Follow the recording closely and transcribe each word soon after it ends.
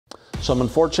Some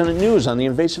unfortunate news on the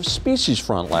invasive species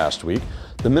front last week.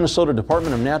 The Minnesota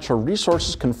Department of Natural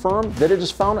Resources confirmed that it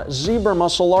has found zebra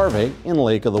mussel larvae in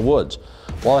Lake of the Woods.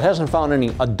 While it hasn't found any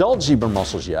adult zebra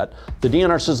mussels yet, the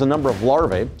DNR says the number of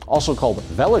larvae, also called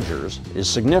veligers, is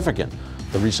significant.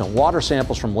 The recent water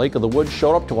samples from Lake of the Woods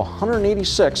showed up to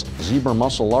 186 zebra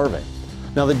mussel larvae.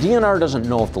 Now, the DNR doesn't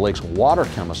know if the lake's water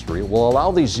chemistry will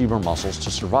allow these zebra mussels to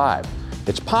survive.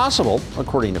 It's possible,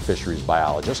 according to fisheries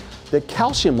biologists, that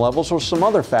calcium levels or some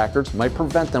other factors might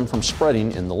prevent them from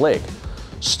spreading in the lake.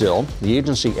 Still, the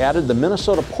agency added the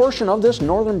Minnesota portion of this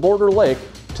northern border lake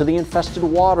to the infested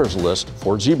waters list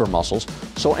for zebra mussels,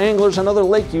 so anglers and other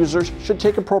lake users should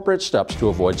take appropriate steps to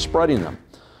avoid spreading them.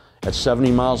 At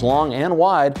 70 miles long and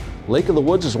wide, Lake of the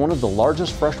Woods is one of the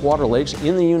largest freshwater lakes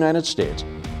in the United States.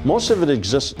 Most of it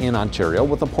exists in Ontario,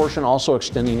 with a portion also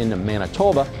extending into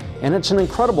Manitoba, and it's an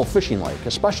incredible fishing lake,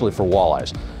 especially for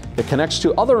walleyes. It connects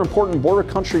to other important border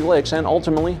country lakes and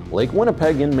ultimately Lake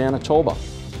Winnipeg in Manitoba.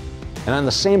 And on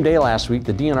the same day last week,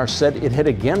 the DNR said it had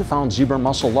again found zebra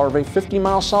mussel larvae 50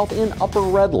 miles south in Upper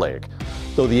Red Lake.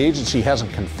 Though the agency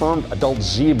hasn't confirmed adult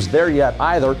zebras there yet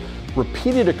either,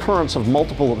 repeated occurrence of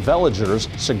multiple veligers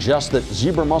suggests that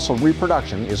zebra mussel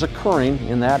reproduction is occurring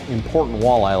in that important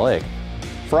walleye lake.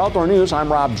 For Outdoor News,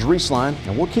 I'm Rob Drieslein,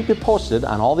 and we'll keep you posted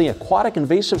on all the aquatic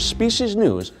invasive species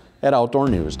news at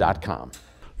OutdoorNews.com.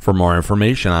 For more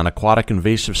information on aquatic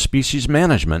invasive species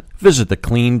management, visit the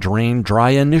Clean, Drain,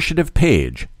 Dry Initiative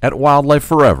page at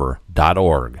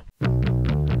wildlifeforever.org.